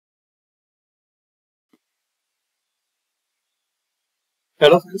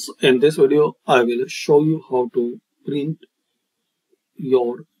Hello friends, in this video I will show you how to print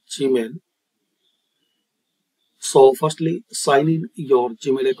your Gmail. So firstly sign in your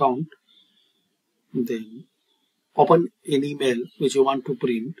Gmail account, then open any mail which you want to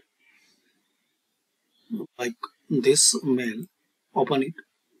print, like this mail, open it.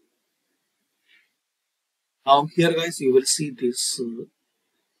 Now here guys you will see this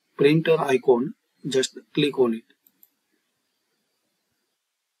printer icon, just click on it.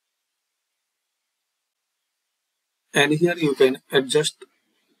 And here you can adjust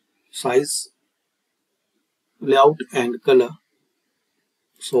size, layout and color.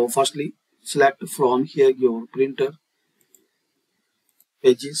 So firstly select from here your printer,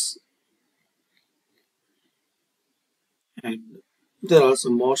 pages, and there are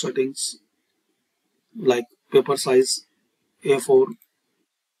some more settings like paper size A4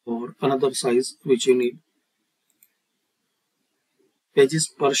 or another size which you need,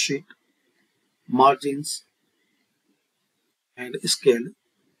 pages per sheet, margins and scale.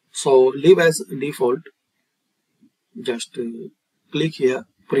 So leave as default, just click here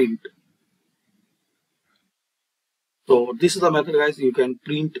print. So this is the method guys, you can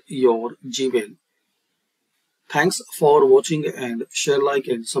print your Gmail. Thanks for watching and share, like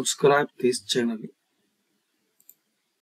and subscribe this channel.